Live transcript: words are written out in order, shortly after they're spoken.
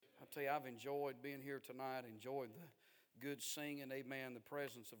tell you, I've enjoyed being here tonight, enjoyed the good singing, amen, the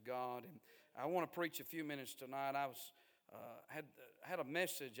presence of God. And I want to preach a few minutes tonight. I had a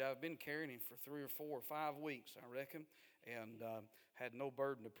message I've been carrying for 3 or 4 or 5 weeks, I reckon, and had no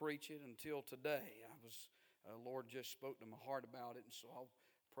burden to preach it until today. Lord just spoke to my heart about it, and so I'll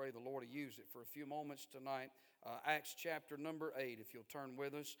pray the Lord will use it for a few moments tonight. Acts chapter number 8, if you'll turn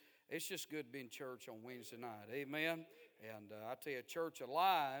with us. It's just good being church on Wednesday night, amen. And I tell you, church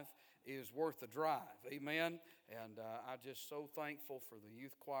alive is worth the drive, amen. And I'm just so thankful for the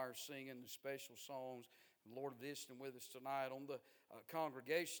youth choir singing the special songs. The Lord visiting with us tonight on the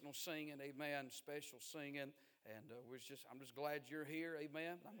congregational singing, amen, special singing. And I'm just glad you're here,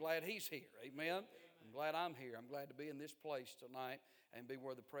 amen. I'm glad he's here, amen. I'm glad I'm here. I'm glad to be in this place tonight and be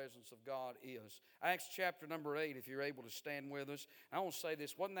where the presence of God is. Acts chapter number 8, if you're able to stand with us. I want to say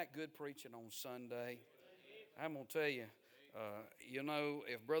this, wasn't that good preaching on Sunday? I'm going to tell you,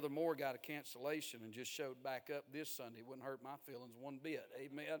 if Brother Moore got a cancellation and just showed back up this Sunday, it wouldn't hurt my feelings one bit,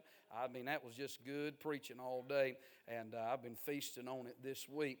 amen. I mean, that was just good preaching all day, and I've been feasting on it this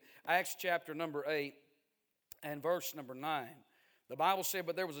week. Acts chapter number 8 and verse number 9. The Bible said,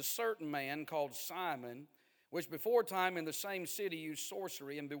 "But there was a certain man called Simon, which before time in the same city used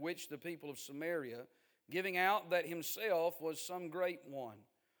sorcery and bewitched the people of Samaria, giving out that himself was some great one,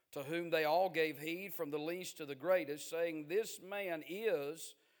 to whom they all gave heed from the least to the greatest, saying, This man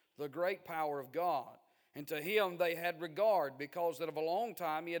is the great power of God. And to him they had regard, because that of a long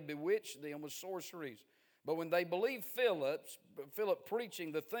time he had bewitched them with sorceries. But when they believed Philip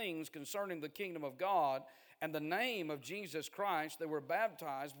preaching the things concerning the kingdom of God and the name of Jesus Christ, they were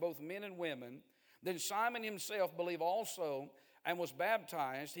baptized, both men and women. Then Simon himself believed also and was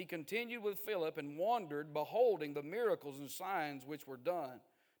baptized. He continued with Philip and wondered, beholding the miracles and signs which were done.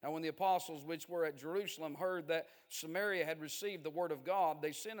 Now when the apostles which were at Jerusalem heard that Samaria had received the word of God,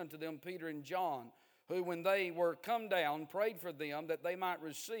 they sent unto them Peter and John, who when they were come down prayed for them that they might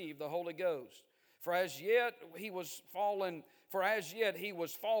receive the Holy Ghost. For as yet he was fallen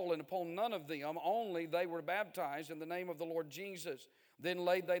upon none of them, only they were baptized in the name of the Lord Jesus. Then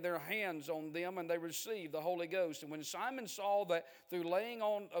laid they their hands on them, and they received the Holy Ghost. And when Simon saw that through laying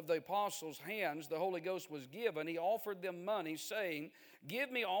on of the apostles' hands the Holy Ghost was given, he offered them money, saying,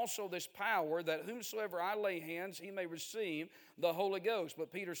 Give me also this power, that whomsoever I lay hands, he may receive the Holy Ghost.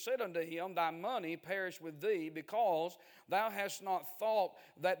 But Peter said unto him, Thy money perish with thee, because thou hast thought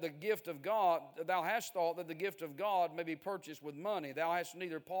that the gift of God may be purchased with money. Thou hast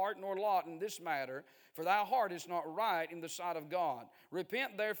neither part nor lot in this matter, for thy heart is not right in the sight of God.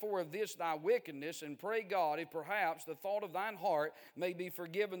 Repent therefore of this thy wickedness, and pray God, if perhaps the thought of thine heart may be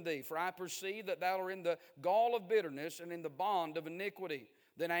forgiven thee. For I perceive that thou art in the gall of bitterness and in the bond of iniquity.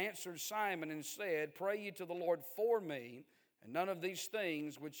 Then answered Simon and said, Pray ye to the Lord for me, and none of these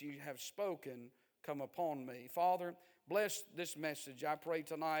things which ye have spoken come upon me. Father, bless this message, I pray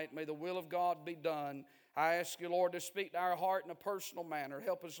tonight. May the will of God be done. I ask you, Lord, to speak to our heart in a personal manner.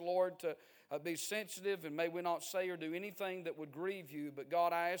 Help us, Lord, to be sensitive, and may we not say or do anything that would grieve you. But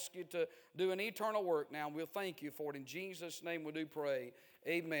God, I ask you to do an eternal work now, and we'll thank you for it. In Jesus' name we do pray.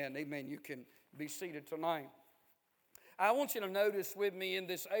 Amen. Amen. You can be seated tonight. I want you to notice with me in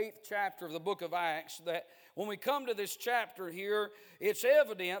this 8th chapter of the book of Acts that when we come to this chapter here, it's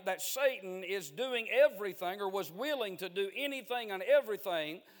evident that Satan is doing everything, or was willing to do anything and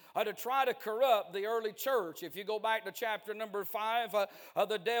everything to try to corrupt the early church. If you go back to chapter number 5,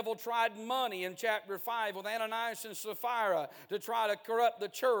 the devil tried money in chapter 5 with Ananias and Sapphira to try to corrupt the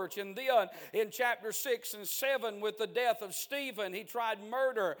church. And then in chapter 6 and 7 with the death of Stephen, he tried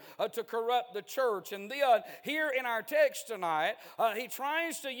murder to corrupt the church. And then here in our text tonight, he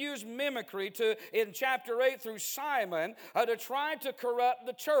tries to use mimicry in chapter 8 through Simon to try to corrupt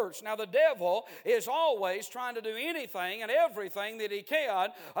the church. Now the devil is always trying to do anything and everything that he can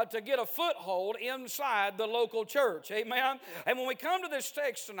to get a foothold inside the local church. Amen? And when we come to this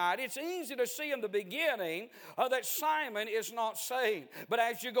text tonight, it's easy to see in the beginning that Simon is not saved. But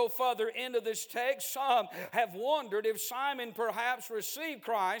as you go further into this text, some have wondered if Simon perhaps received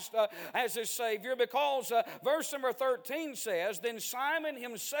Christ as his Savior, because verse number 13 says, Then Simon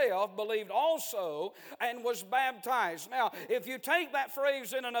himself believed also and was baptized. Now, if you take that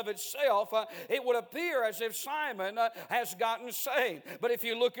phrase in and of itself, it would appear as if Simon has gotten saved. But if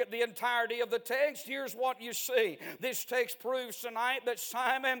you look look at the entirety of the text, here's what you see. This text proves tonight that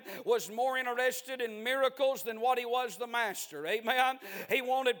Simon was more interested in miracles than what he was the master. Amen. He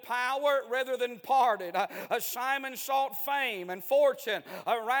wanted power rather than pardon. Simon sought fame and fortune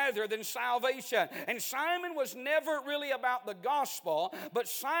rather than salvation. And Simon was never really about the gospel, but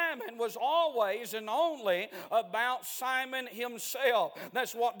Simon was always and only about Simon himself.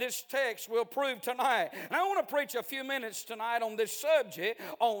 That's what this text will prove tonight. And I want to preach a few minutes tonight on this subject,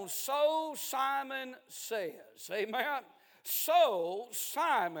 on so Simon says. Amen. So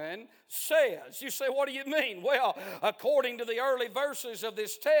Simon says. You say, what do you mean? Well, according to the early verses of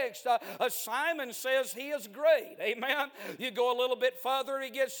this text, Simon says he is great. Amen. You go a little bit further, he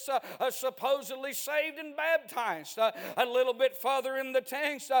gets supposedly saved and baptized. A little bit further in the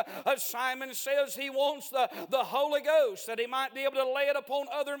text, Simon says he wants the Holy Ghost, that he might be able to lay it upon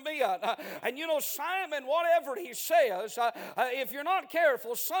other men. And you know, Simon, whatever he says, if you're not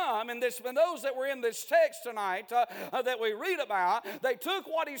careful, some in this, and those that were in this text tonight that we read about, they took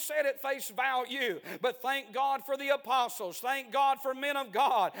what he said at face value. But thank God for the apostles. Thank God for men of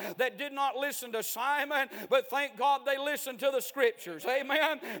God that did not listen to Simon, but thank God they listened to the Scriptures.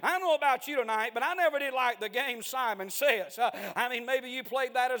 Amen. I don't know about you tonight, but I never did like the game Simon Says. I mean, maybe you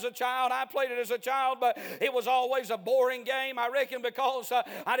played that as a child. I played it as a child, but it was always a boring game, I reckon, because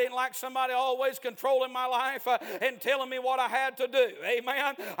I didn't like somebody always controlling my life and telling me what I had to do.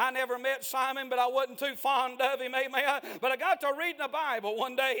 Amen. I never met Simon, but I wasn't too fond of him. Amen. But I got to reading the Bible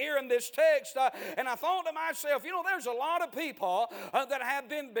one day here in this text, and I thought to myself, you know, there's a lot of people that have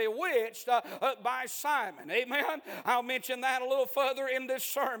been bewitched by Simon. Amen. I'll mention that a little further in this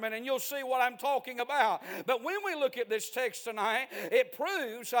sermon, and you'll see what I'm talking about. But when we look at this text tonight, it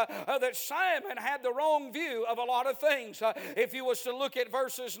proves that Simon had the wrong view of a lot of things. If you was to look at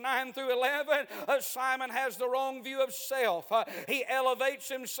verses 9 through 11, Simon has the wrong view of self. He elevates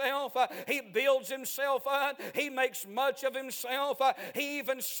himself. He builds himself up. He makes much of himself. He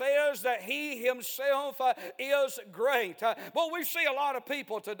even says that he himself is great. Well, we see a lot of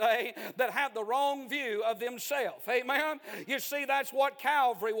people today that have the wrong view of themselves. Amen. You see, that's what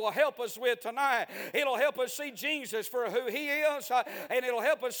Calvary will help us with tonight. It'll help us see Jesus for who he is, and it'll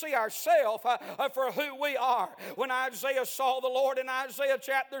help us see ourselves for who we are. When Isaiah saw the Lord in Isaiah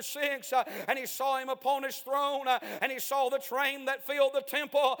chapter 6, and he saw him upon his throne, and he saw the train that filled the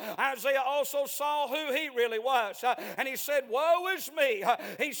temple, Isaiah also saw who he really was. And he said, woe is me.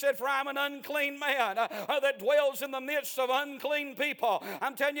 He said, for I'm an unclean man that dwells in the midst of unclean people.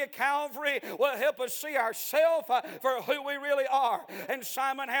 I'm telling you, Calvary will help us see ourselves for who we really are. And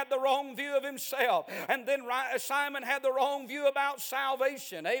Simon had the wrong view of himself. And then Simon had the wrong view about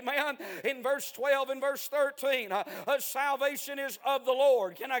salvation. Amen. In verse 12 and verse 13, salvation is of the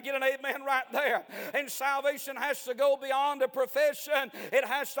Lord. Can I get an amen right there? And salvation has to go beyond a profession. It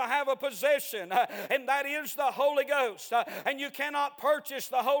has to have a possession, and that is the Holy Ghost. And you cannot purchase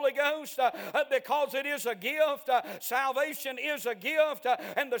the Holy Ghost because it is a gift. Salvation is a gift,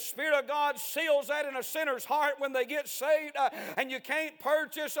 and the Spirit of God seals that in a sinner's heart when they get saved, and you can't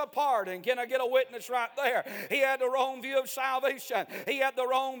purchase a pardon. Can I get a witness right there? He had the wrong view of salvation. He had the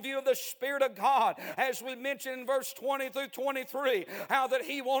wrong view of the Spirit of God, as we mentioned in verse 20 through 23, how that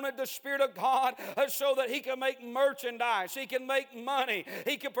he wanted the Spirit of God so that he could make merchandise, he can make money,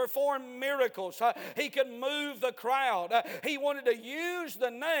 he could perform miracles, he could move the crowd. He wanted to use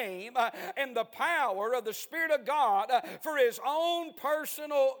the name and the power of the Spirit of God for his own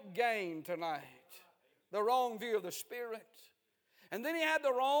personal gain tonight. The wrong view of the Spirit. And then he had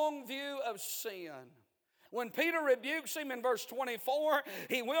the wrong view of sin. When Peter rebukes him in verse 24,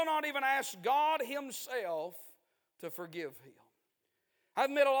 he will not even ask God himself to forgive him. I've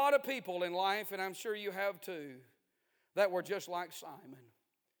met a lot of people in life, and I'm sure you have too, that were just like Simon.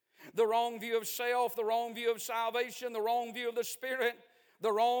 The wrong view of self, the wrong view of salvation, the wrong view of the Spirit,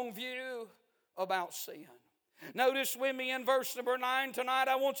 the wrong view about sin. Notice with me in verse number 9 tonight,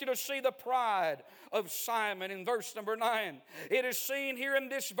 I want you to see the pride of Simon in verse number 9. It is seen here in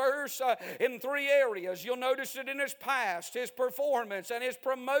this verse in three areas. You'll notice it in his past, his performance, and his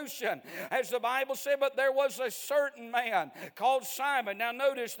promotion. As the Bible said, but there was a certain man called Simon. Now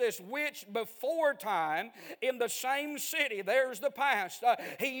notice this, which before time in the same city, there's the past,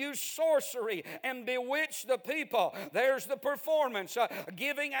 he used sorcery and bewitched the people. There's the performance,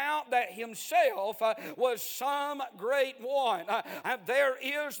 giving out that himself was Son some great one. There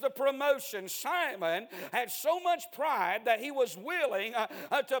is the promotion. Simon had so much pride that he was willing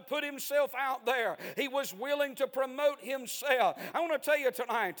to put himself out there. He was willing to promote himself. I want to tell you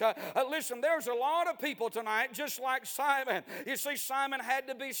tonight, listen, there's a lot of people tonight just like Simon. You see, Simon had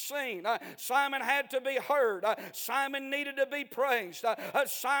to be seen. Simon had to be heard. Simon needed to be praised.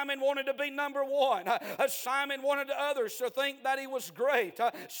 Simon wanted to be number one. Simon wanted others to think that he was great.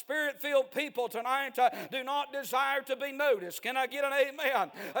 Spirit-filled people tonight do not desire to be noticed. Can I get an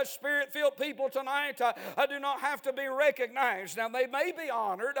amen? Spirit-filled people tonight do not have to be recognized. Now, they may be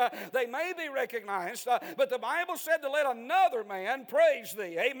honored, they may be recognized, but the Bible said to let another man praise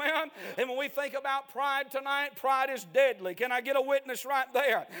thee. Amen? And when we think about pride tonight, pride is deadly. Can I get a witness right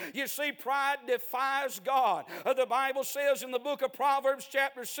there? You see, pride defies God. The Bible says in the book of Proverbs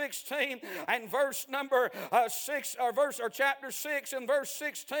chapter 16 and verse number 6, or chapter 6 and verse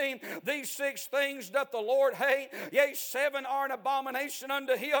 16, these 6 things doth the Lord hate, yea, 7 are an abomination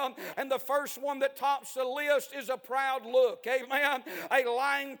unto him, and the first one that tops the list is a proud look. Amen? A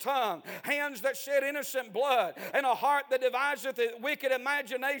lying tongue, hands that shed innocent blood, and a heart that deviseth wicked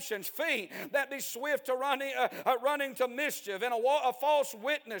imaginations, feet that be swift to running to mischief, and a false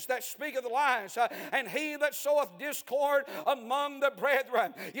witness that speaketh lies, and he that soweth discord among the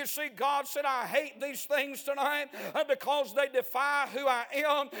brethren. You see, God said, I hate these things tonight because they defy who I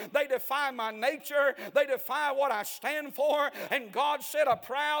am. They defy my nature. They defy what I stand for. And God said, a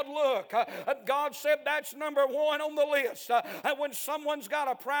proud look. God said, that's number one on the list. When someone's got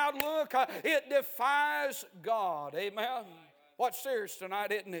a proud look, it defies God. Amen. What's serious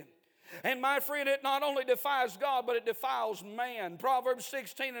tonight, isn't it? And my friend, it not only defies God, but it defiles man. Proverbs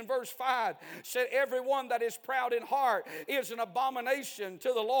 16 and verse 5 said, everyone that is proud in heart is an abomination to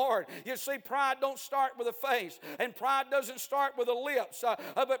the Lord. You see, pride don't start with the face, and pride doesn't start with the lips,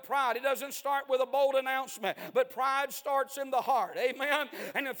 but pride, it doesn't start with a bold announcement, but pride starts in the heart. Amen?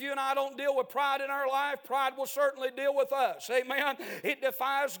 And if you and I don't deal with pride in our life, pride will certainly deal with us. Amen? It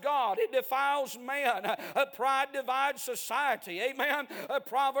defies God. It defiles man. Pride divides society. Amen?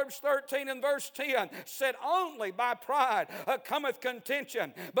 Proverbs 13 and verse 10 said, only by pride cometh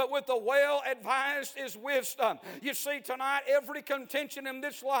contention, but with the well advised is wisdom. You see, tonight, every contention in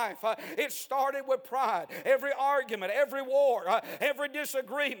this life, it started with pride. Every argument, every war, every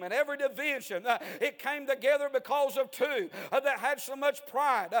disagreement, every division, it came together because of two that had so much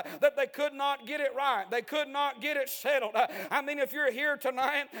pride that they could not get it right. They could not get it settled. I mean, if you're here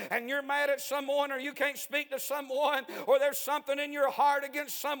tonight and you're mad at someone, or you can't speak to someone, or there's something in your heart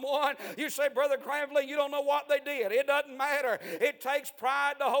against someone, you say, Brother Gravley, you don't know what they did. It doesn't matter. It takes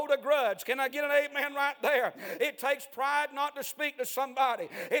pride to hold a grudge. Can I get an amen right there? It takes pride not to speak to somebody.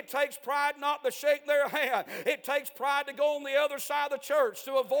 It takes pride not to shake their hand. It takes pride to go on the other side of the church,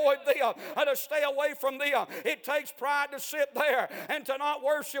 to avoid them, to stay away from them. It takes pride to sit there and to not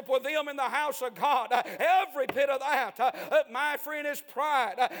worship with them in the house of God. Every bit of that, my friend, is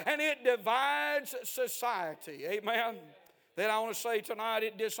pride, and it divides society. Amen. Then I want to say tonight,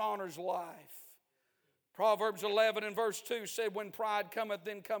 it dishonors life. Proverbs 11 and verse 2 said, when pride cometh,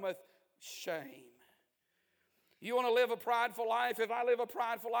 then cometh shame. You want to live a prideful life? If I live a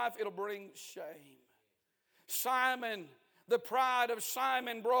prideful life, it'll bring shame. Simon, the pride of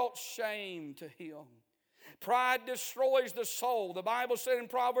Simon brought shame to him. Pride destroys the soul. The Bible said in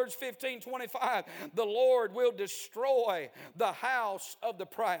Proverbs 15:25, the Lord will destroy the house of the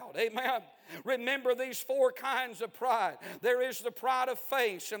proud. Amen. Remember these 4 kinds of pride. There is the pride of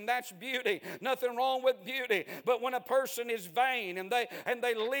face, and that's beauty. Nothing wrong with beauty. But when a person is vain and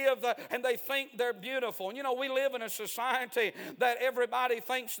they live and they think they're beautiful. And you know, we live in a society that everybody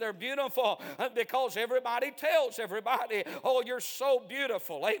thinks they're beautiful because everybody tells everybody, oh, you're so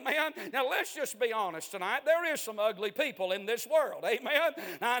beautiful. Amen. Now let's just be honest tonight. There is some ugly people in this world. Amen.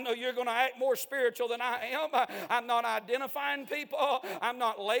 Now I know you're going to act more spiritual than I am. I'm not identifying people. I'm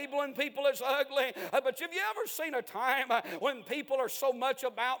not labeling people as ugly. But have you ever seen a time when people are so much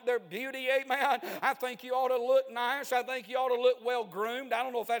about their beauty? Amen. I think you ought to look nice. I think you ought to look well groomed. I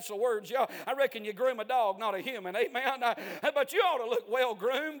don't know if that's the words. I reckon you groom a dog, not a human. Amen. But you ought to look well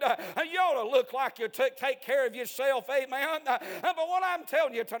groomed. You ought to look like you take care of yourself. Amen. But what I'm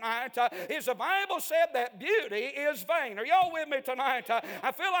telling you tonight is the Bible said that beauty is vain. Are y'all with me tonight?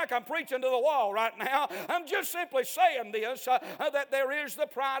 I feel like I'm preaching to the wall right now. I'm just simply saying this, that there is the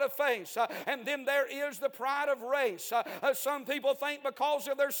pride of face. And then there is the pride of race. Some people think because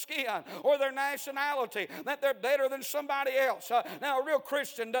of their skin or their nationality that they're better than somebody else. Now, a real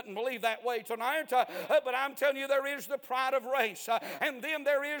Christian doesn't believe that way tonight, but I'm telling you, there is the pride of race. And then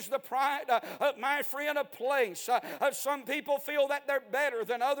there is the pride, my friend, of place. Some people feel that they're better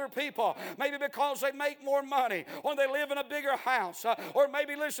than other people, maybe because they make more money, or they live in a bigger house, or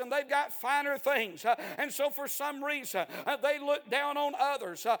maybe, listen, they've got finer things. And so for some reason, they look down on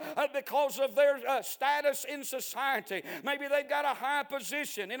others because of their status in society. Maybe they've got a high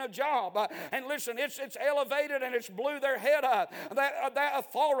position in a job, and listen, it's elevated and it's blew their head up. That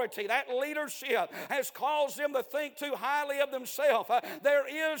authority, that leadership has caused them to think too highly of themselves.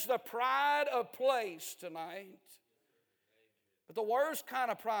 There is the pride of place tonight. But the worst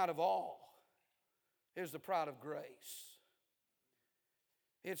kind of pride of all is the pride of grace.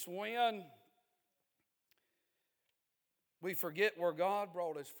 It's when we forget where God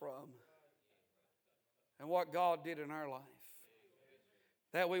brought us from and what God did in our life,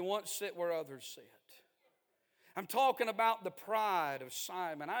 that we once sit where others sit. I'm talking about the pride of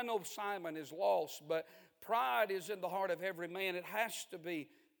Simon. I know Simon is lost, but pride is in the heart of every man. It has to be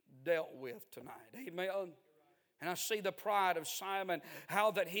dealt with tonight. Amen. And I see the pride of Simon, how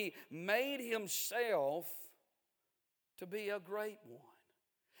that he made himself to be a great one.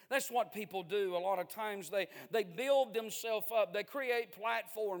 That's what people do a lot of times. They build themselves up. They create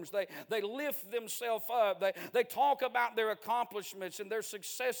platforms. They lift themselves up. They talk about their accomplishments and their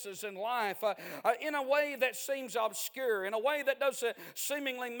successes in life in a way that seems obscure, in a way that doesn't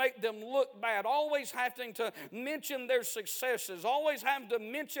seemingly make them look bad. Always having to mention their successes. Always having to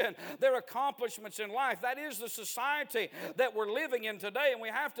mention their accomplishments in life. That is the society that we're living in today, and we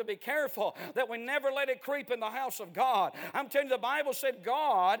have to be careful that we never let it creep in the house of God. I'm telling you, the Bible said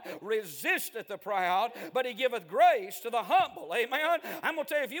God resisteth the proud, but He giveth grace to the humble. Amen. I'm going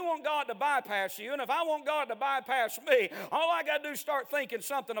to tell you, if you want God to bypass you, and if I want God to bypass me, all I got to do is start thinking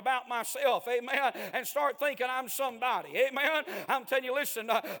something about myself. Amen. And start thinking I'm somebody. Amen. I'm telling you,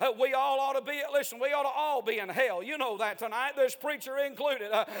 listen, we all ought to be, we ought to all be in hell. You know that tonight, this preacher included.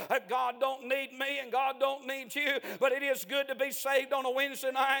 God don't need me and God don't need you, but it is good to be saved on a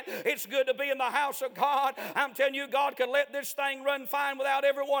Wednesday night. It's good to be in the house of God. I'm telling you, God could let this thing run fine without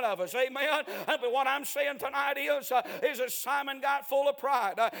every one of us. Amen. But what I'm saying tonight is that Simon got full of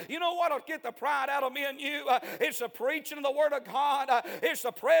pride. You know what will get the pride out of me and you? It's the preaching of the Word of God. It's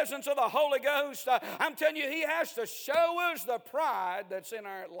the presence of the Holy Ghost. I'm telling you, He has to show us the pride that's in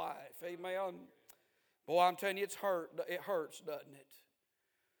our life. Amen. Boy, I'm telling you, it hurts, doesn't it?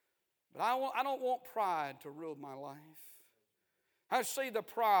 But I don't want pride to rule my life. I see the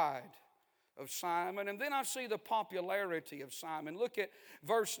pride of Simon, and then I see the popularity of Simon. Look at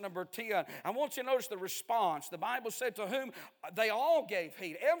verse number 10. I want you to notice the response. The Bible said, to whom they all gave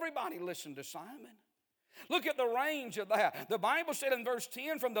heed. Everybody listened to Simon. Look at the range of that. The Bible said in verse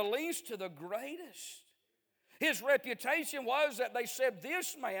 10, from the least to the greatest. His reputation was that they said,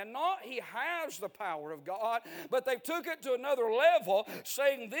 this man, not he has the power of God, but they took it to another level,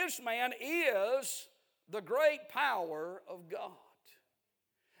 saying this man is the great power of God.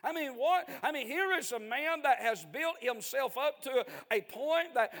 I mean, what? I mean, here is a man that has built himself up to a point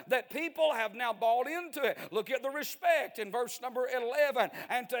that people have now bought into it. Look at the respect in verse number 11.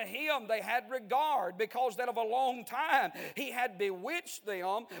 And to him they had regard, because that of a long time he had bewitched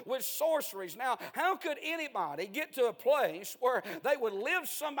them with sorceries. Now, how could anybody get to a place where they would lift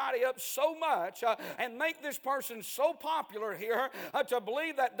somebody up so much and make this person so popular here to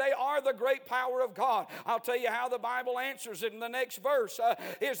believe that they are the great power of God? I'll tell you how the Bible answers it in the next verse.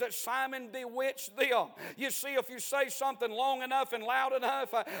 Is that Simon bewitched them. You see, if you say something long enough and loud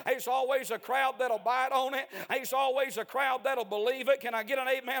enough, there's always a crowd that'll bite on it. There's always a crowd that'll believe it. Can I get an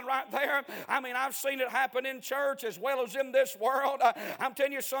amen right there? I mean, I've seen it happen in church as well as in this world. I'm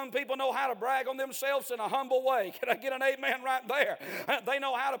telling you, some people know how to brag on themselves in a humble way. Can I get an amen right there? They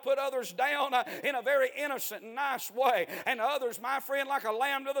know how to put others down in a very innocent and nice way. And others, my friend, like a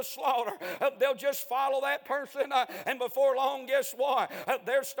lamb to the slaughter. They'll just follow that person, and before long, guess what?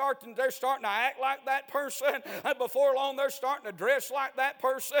 They're starting to act like that person. Before long, they're starting to dress like that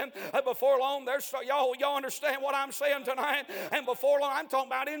person. Before long, y'all understand what I'm saying tonight? And before long, I'm talking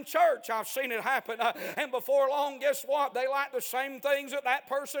about in church. I've seen it happen. And before long, guess what? They like the same things that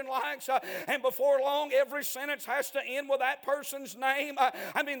person likes. And before long, every sentence has to end with that person's name.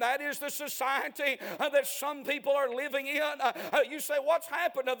 I mean, that is the society that some people are living in. You say, what's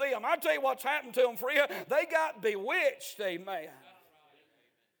happened to them? I'll tell you what's happened to them, friend. They got bewitched, amen.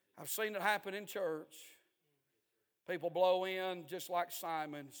 I've seen it happen in church. People blow in just like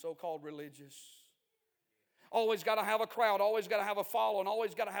Simon, so-called religious. Always got to have a crowd, always got to have a following,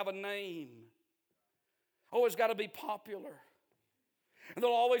 always got to have a name. Always got to be popular. And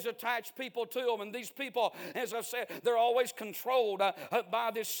they'll always attach people to them. And these people, as I've said, they're always controlled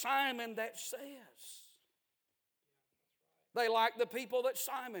by this Simon that says. They like the people that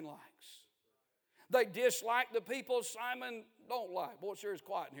Simon likes. They dislike the people Simon don't like. Boy, it sure is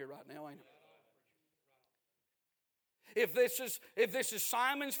quiet in here right now, ain't it? If this is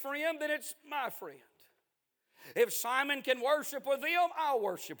Simon's friend, then it's my friend. If Simon can worship with them, I'll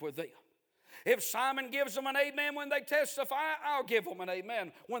worship with them. If Simon gives them an amen when they testify, I'll give them an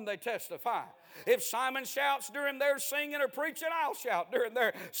amen when they testify. If Simon shouts during their singing or preaching, I'll shout during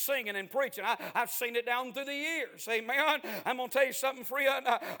their singing and preaching. I've seen it down through the years. Amen. I'm going to tell you something, friend.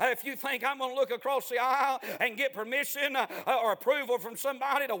 If you think I'm going to look across the aisle and get permission or approval from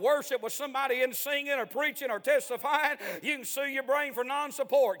somebody to worship with somebody in singing or preaching or testifying, you can sue your brain for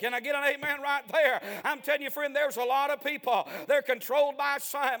non-support. Can I get an amen right there? I'm telling you, friend, there's a lot of people. They're controlled by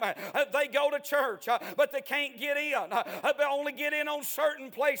Simon. They go to church, but they can't get in. They only get in on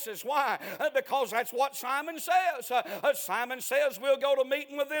certain places. Why? Because that's what Simon says. Simon says we'll go to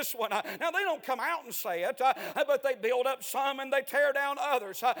meeting with this one. Now, they don't come out and say it, but they build up some and they tear down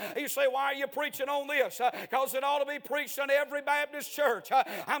others. You say, why are you preaching on this? Because it ought to be preached in every Baptist church.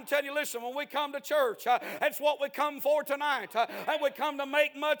 I'm telling you, listen, when we come to church, that's what we come for tonight. And we come to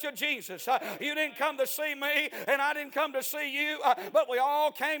make much of Jesus. You didn't come to see me, and I didn't come to see you, but we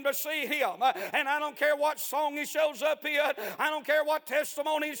all came to see Him. And I don't care what song He shows up in. I don't care what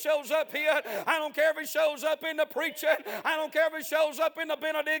testimony He shows up in. I don't care if He shows up in the preaching. I don't care if He shows up in the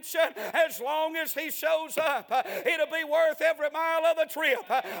benediction. As long as He shows up, it'll be worth every mile of the trip.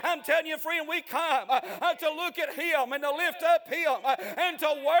 I'm telling you, friend, we come to look at Him and to lift up Him and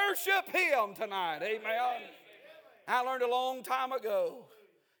to worship Him tonight. Amen. I learned a long time ago,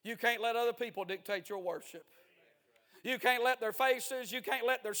 you can't let other people dictate your worship. You can't let their faces, you can't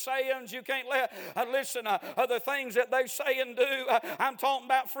let their sayings, you can't let, the things that they say and do. I'm talking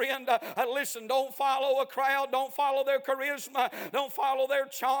about, friend, listen, don't follow a crowd, don't follow their charisma, don't follow their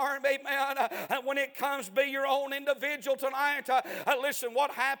charm, amen. When it comes, be your own individual tonight. Listen,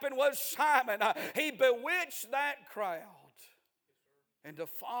 what happened was Simon, he bewitched that crowd into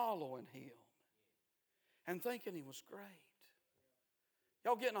following him and thinking he was great.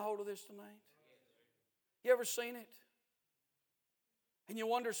 Y'all getting a hold of this tonight? You ever seen it? And you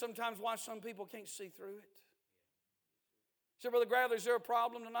wonder sometimes why some people can't see through it. Say, Brother Gravley, is there a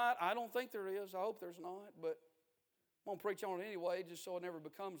problem tonight? I don't think there is. I hope there's not. But I'm going to preach on it anyway just so it never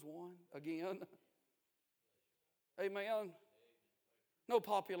becomes one again. Amen. No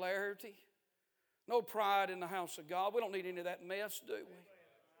popularity. No pride in the house of God. We don't need any of that mess, do we?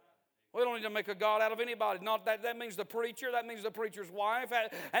 We don't need to make a God out of anybody. Not that means the preacher. That means the preacher's wife.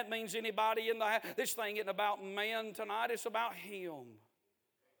 That means anybody in the house. This thing isn't about man tonight. It's about Him.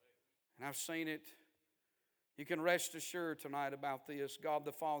 And I've seen it. You can rest assured tonight about this. God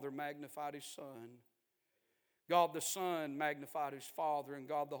the Father magnified His Son. God the Son magnified His Father. And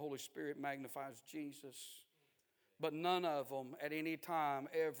God the Holy Spirit magnifies Jesus. But none of them at any time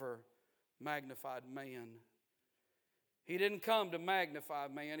ever magnified man. He didn't come to magnify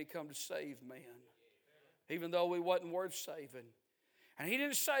man. He come to save man. Even though he wasn't worth saving. And He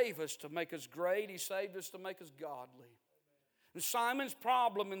didn't save us to make us great. He saved us to make us godly. And Simon's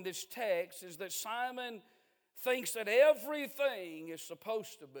problem in this text is that Simon thinks that everything is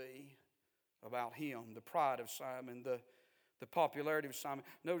supposed to be about him. The pride of Simon, the popularity of Simon.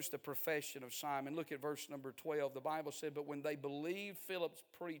 Notice the profession of Simon. Look at verse number 12. The Bible said, but when they believed Philip's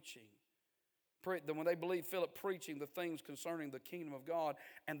preaching, when they believed Philip preaching the things concerning the kingdom of God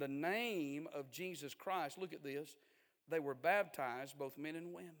and the name of Jesus Christ, look at this, they were baptized, both men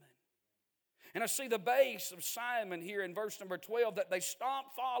and women. And I see the base of Simon here in verse number 12, that they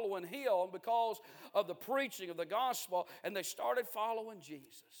stopped following him because of the preaching of the gospel, and they started following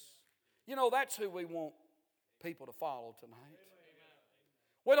Jesus. You know, that's who we want people to follow tonight.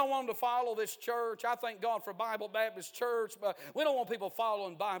 We don't want them to follow this church. I thank God for Bible Baptist Church, but we don't want people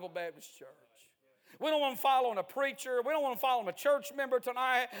following Bible Baptist Church. We don't want them following a preacher. We don't want them following a church member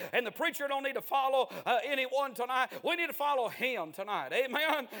tonight. And the preacher don't need to follow anyone tonight. We need to follow Him tonight.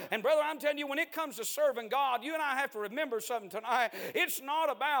 Amen? And brother, I'm telling you, when it comes to serving God, you and I have to remember something tonight. It's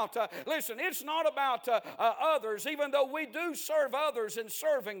not about, it's not about others, even though we do serve others in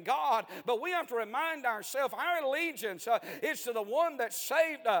serving God. But we have to remind ourselves our allegiance is to the one that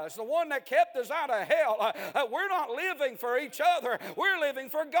saved us, the one that kept us out of hell. We're not living for each other. We're living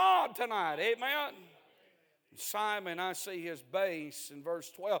for God tonight. Amen? Simon, I see his base in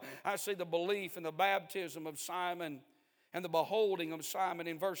verse 12. I see the belief in the baptism of Simon. and the beholding of Simon.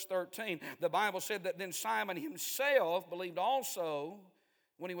 In verse 13, the Bible said that then Simon himself believed also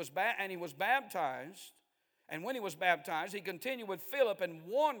when he was baptized. And when he was baptized, he continued with Philip and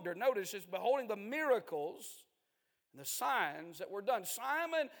wondered, notice this, beholding the miracles and the signs that were done.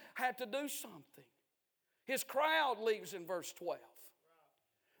 Simon had to do something. His crowd leaves in verse 12.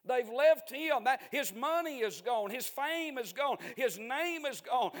 They've left him. His money is gone. His fame is gone. His name is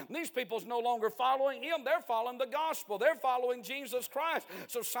gone. These people's no longer following him. They're following the gospel. They're following Jesus Christ.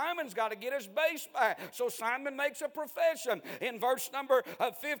 So Simon's got to get his base back. So Simon makes a profession in verse number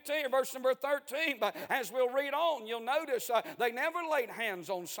 15 or verse number 13. But as we'll read on, you'll notice they never laid hands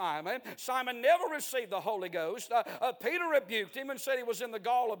on Simon. Simon never received the Holy Ghost. Peter rebuked him and said he was in the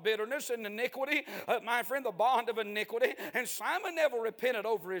gall of bitterness and iniquity. My friend, the bond of iniquity. And Simon never repented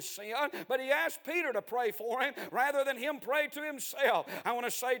over his sin, but he asked Peter to pray for him rather than him pray to himself. I want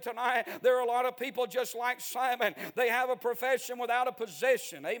to say tonight, there are a lot of people just like Simon. They have a profession without a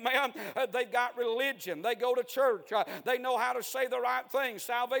possession. Amen. They've got religion. They go to church. They know how to say the right thing.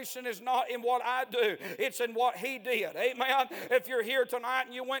 Salvation is not in what I do. It's in what he did. Amen. If you're here tonight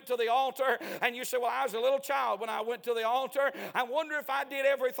and you went to the altar and you say, well, I was a little child when I went to the altar. I wonder if I did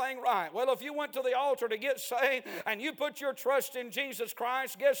everything right. Well, if you went to the altar to get saved and you put your trust in Jesus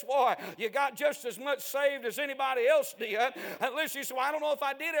Christ, guess what? You got just as much saved as anybody else did. Unless you say, well, I don't know if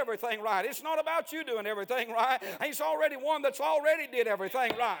I did everything right. It's not about you doing everything right. He's already one that's already did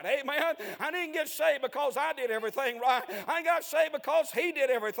everything right. Amen. I didn't get saved because I did everything right. I got saved because he did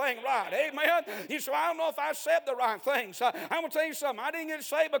everything right. Amen. You say, well, I don't know if I said the right things. I'm going to tell you something. I didn't get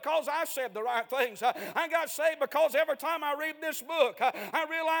saved because I said the right things. I got saved because every time I read this book, I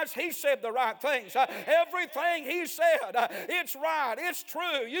realize he said the right things. Everything he said, it's right. It's true.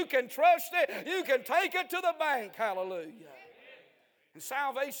 You can trust it. You can take it to the bank. Hallelujah. And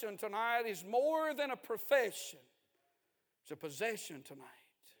salvation tonight is more than a profession. It's a possession tonight.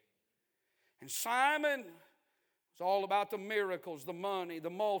 And Simon was all about the miracles, the money, the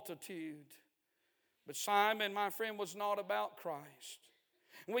multitude. But Simon, my friend, was not about Christ.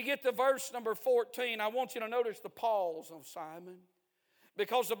 When we get to verse number 14, I want you to notice the pause of Simon.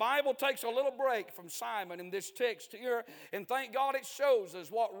 Because the Bible takes a little break from Simon in this text here, and thank God it shows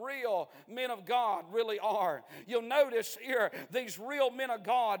us what real men of God really are. You'll notice here, these real men of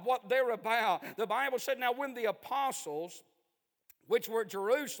God, what they're about. The Bible said, now when the apostles, which were at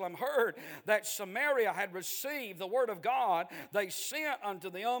Jerusalem, heard that Samaria had received the word of God, they sent unto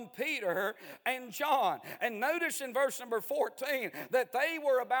them Peter and John. And notice in verse number 14 that they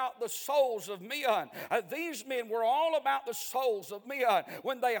were about the souls of men. These men were all about the souls of men.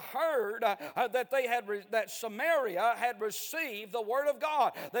 When they heard that Samaria had received the word of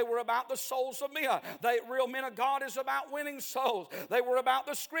God, they were about the souls of men. Real men of God is about winning souls. They were about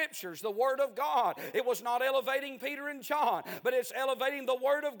the scriptures, the word of God. It was not elevating Peter and John, but it's elevating the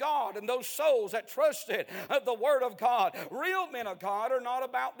word of God and those souls that trusted the word of God. Real men of God are not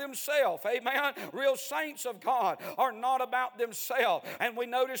about themselves. Amen. Real saints of God are not about themselves. And we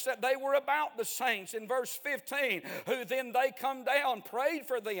notice that they were about the saints in verse 15, who then they come down, prayed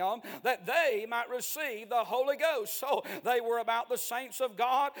for them that they might receive the Holy Ghost. So they were about the saints of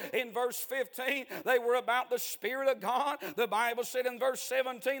God in verse 15. They were about the Spirit of God. The Bible said in verse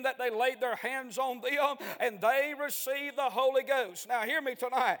 17 that they laid their hands on them and they received the Holy Ghost. Now hear me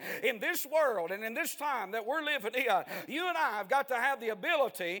tonight. In this world and in this time that we're living in, you and I have got to have the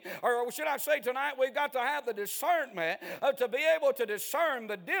ability, or should I say tonight, we've got to have the discernment to be able to discern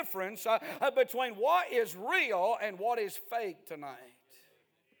the difference between what is real and what is fake tonight.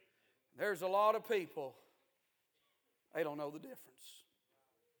 There's a lot of people, they don't know the difference.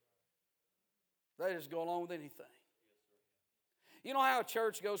 They just go along with anything. You know how a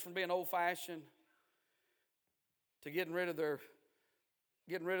church goes from being old-fashioned to getting rid of their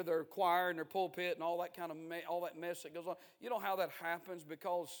choir and their pulpit and all that kind of all that mess that goes on? You know how that happens?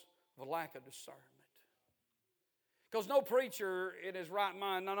 Because of a lack of discernment. Because no preacher in his right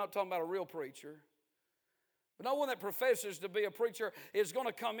mind, I'm not talking about a real preacher, but no one that professes to be a preacher is going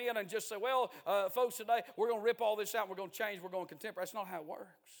to come in and just say, well, folks, today we're going to rip all this out and we're going to change, we're going contemporary. That's not how it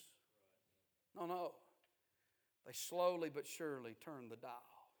works. No. They slowly but surely turn the dial.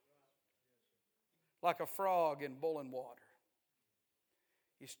 Like a frog in boiling water.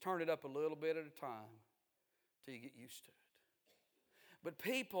 You just turn it up a little bit at a time till you get used to it. But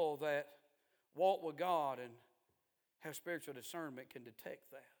people that walk with God and have spiritual discernment can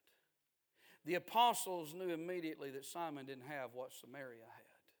detect that. The apostles knew immediately that Simon didn't have what Samaria had.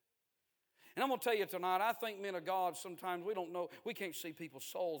 And I'm going to tell you tonight, I think men of God, sometimes we don't know, we can't see people's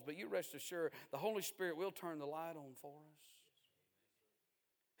souls, but you rest assured, the Holy Spirit will turn the light on for us.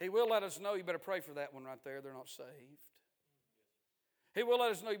 He will let us know. You better pray for that one right there. They're not saved. He will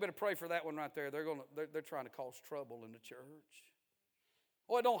let us know. You better pray for that one right there. They're trying to cause trouble in the church.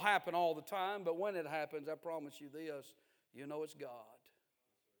 Well, it don't happen all the time, but when it happens, I promise you this, you know it's God.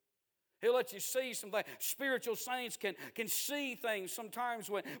 He'll let you see some things. Spiritual saints can see things sometimes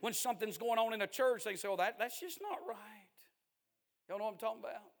when something's going on in a church. They say, oh, that's just not right. Y'all know what I'm talking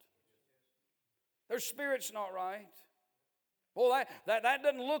about? Their spirit's not right. Well, that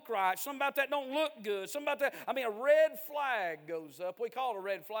doesn't look right. Something about that don't look good. Something about that, a red flag goes up. We call it a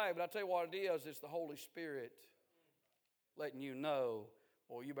red flag, but I tell you what it is. It's the Holy Spirit letting you know,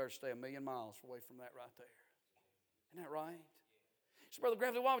 well, you better stay 1,000,000 miles away from that right there. Isn't that right? So, Brother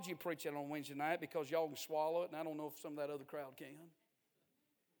Gravley, why would you preach that on Wednesday night? Because y'all can swallow it, and I don't know if some of that other crowd can.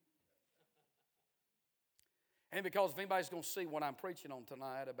 And because if anybody's going to see what I'm preaching on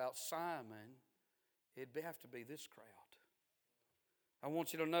tonight about Simon, it'd have to be this crowd. I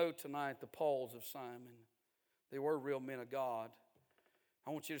want you to know tonight the Pauls of Simon. They were real men of God. I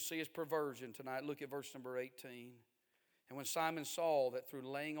want you to see his perversion tonight. Look at verse number 18. And when Simon saw that through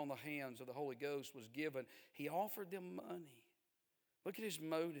laying on the hands of the Holy Ghost was given, he offered them money. Look at his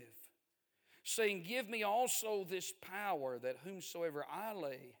motive. Saying, give me also this power that whomsoever I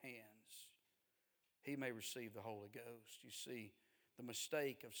lay hands, he may receive the Holy Ghost. You see the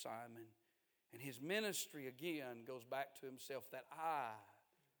mistake of Simon. And his ministry again goes back to himself, that I.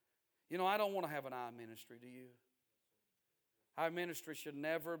 You know, I don't want to have an I ministry, do you? Our ministry should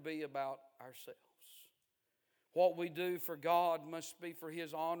never be about ourselves. What we do for God must be for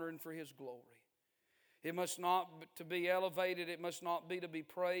His honor and for His glory. It must not to be elevated. It must not be to be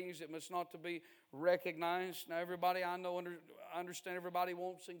praised. It must not to be recognized. Now, everybody I know, I understand everybody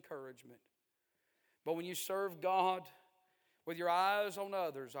wants encouragement. But when you serve God with your eyes on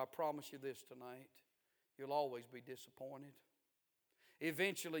others, I promise you this tonight, you'll always be disappointed.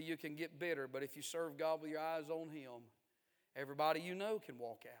 Eventually you can get bitter, but if you serve God with your eyes on Him, everybody you know can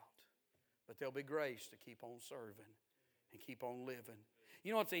walk out. But there'll be grace to keep on serving and keep on living.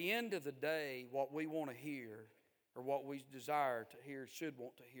 You know, at the end of the day, what we want to hear, or what we desire to hear, should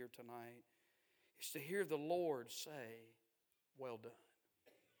want to hear tonight, is to hear the Lord say, well done.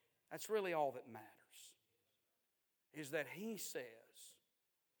 That's really all that matters. Is that He says,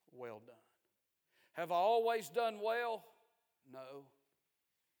 well done. Have I always done well? No.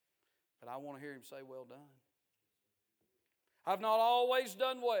 But I want to hear Him say, well done. I've not always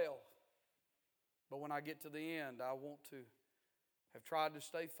done well. But when I get to the end, I want to have tried to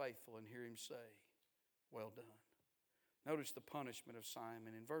stay faithful and hear Him say, well done. Notice the punishment of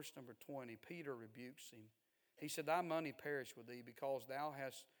Simon. In verse number 20, Peter rebukes him. He said, thy money perish with thee, because thou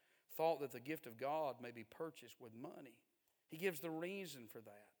hast thought that the gift of God may be purchased with money. He gives the reason for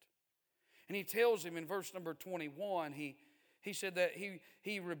that. And he tells him in verse number 21, he said that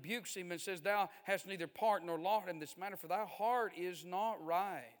he rebukes him and says, thou hast neither part nor lot in this matter, for thy heart is not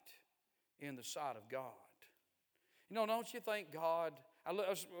right in the sight of God. You know, don't you think God,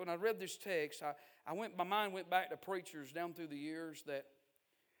 when I read this text, my mind went back to preachers down through the years that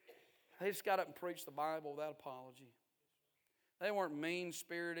they just got up and preached the Bible without apology. They weren't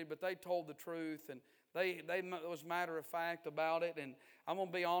mean-spirited, but they told the truth, and they was matter of fact about it. And I'm going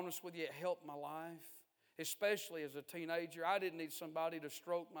to be honest with you, it helped my life, especially as a teenager. I didn't need somebody to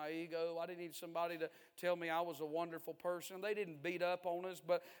stroke my ego. I didn't need somebody to tell me I was a wonderful person. They didn't beat up on us,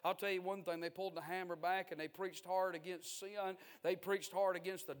 but I'll tell you one thing. They pulled the hammer back and they preached hard against sin. They preached hard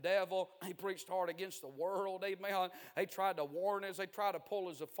against the devil. They preached hard against the world. Amen. They tried to warn us. They tried to pull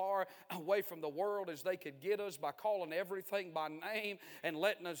us as far away from the world as they could get us by calling everything by name and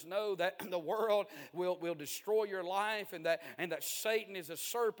letting us know that the world will destroy your life, and that Satan is a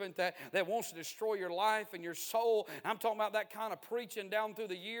serpent that wants to destroy your life and your soul. I'm talking about that kind of preaching down through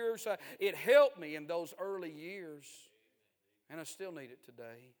the years. It helped me in those early years, and I still need it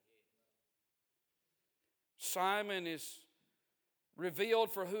today. Simon is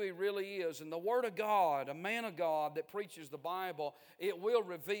revealed for who he really is, and the Word of God, a man of God that preaches the Bible, it will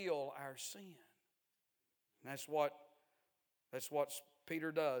reveal our sin. And that's what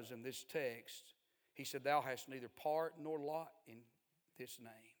Peter does in this text. He said, thou hast neither part nor lot in this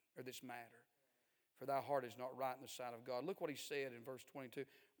name, or this matter, for thy heart is not right in the sight of God. Look what he said in verse 22.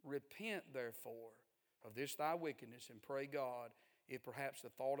 Repent, therefore, of this thy wickedness, and pray God, if perhaps the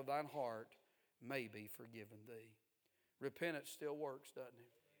thought of thine heart may be forgiven thee. Repentance still works, doesn't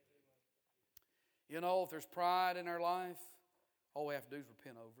it? You know, if there's pride in our life, all we have to do is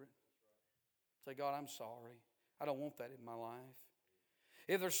repent over it. Say, God, I'm sorry. I don't want that in my life.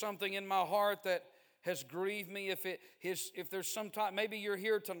 If there's something in my heart that has grieved me, if there's some time, maybe you're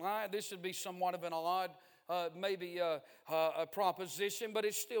here tonight, this would be somewhat of an odd, maybe a proposition, but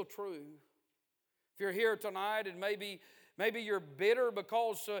it's still true. If you're here tonight and maybe Maybe you're bitter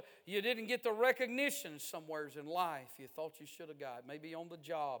because you didn't get the recognition somewheres in life you thought you should have got. Maybe on the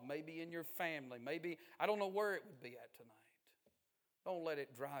job, maybe in your family, maybe, I don't know where it would be at tonight. Don't let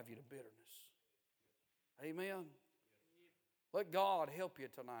it drive you to bitterness. Amen. Let God help you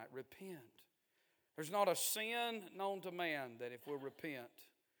tonight. Repent. There's not a sin known to man that if we repent,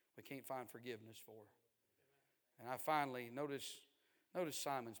 we can't find forgiveness for. And I finally, notice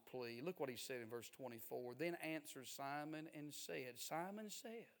Simon's plea. Look what he said in verse 24. Then answered Simon and said, Simon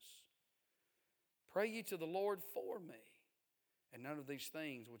says, pray ye to the Lord for me, and none of these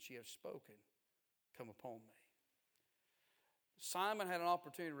things which ye have spoken come upon me. Simon had an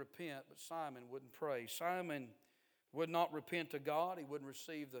opportunity to repent, but Simon wouldn't pray. Simon would not repent to God. He wouldn't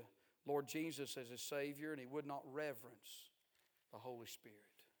receive the Lord Jesus as his Savior, and he would not reverence the Holy Spirit.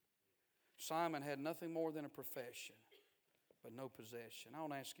 Simon had nothing more than a profession, but no possession. I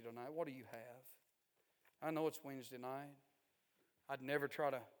want to ask you tonight, what do you have? I know it's Wednesday night. I'd never try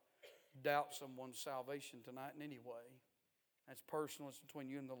to doubt someone's salvation tonight in any way. That's personal. It's between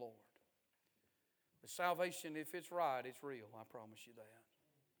you and the Lord. But salvation, if it's right, it's real. I promise you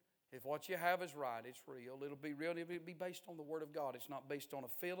that. If what you have is right, it's real. It'll be real. It'll be based on the Word of God. It's not based on a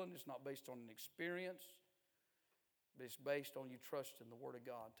feeling. It's not based on an experience. But it's based on you trusting the Word of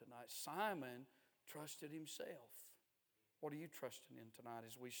God tonight. Simon trusted himself. What are you trusting in tonight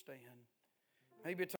as we stand? Maybe it's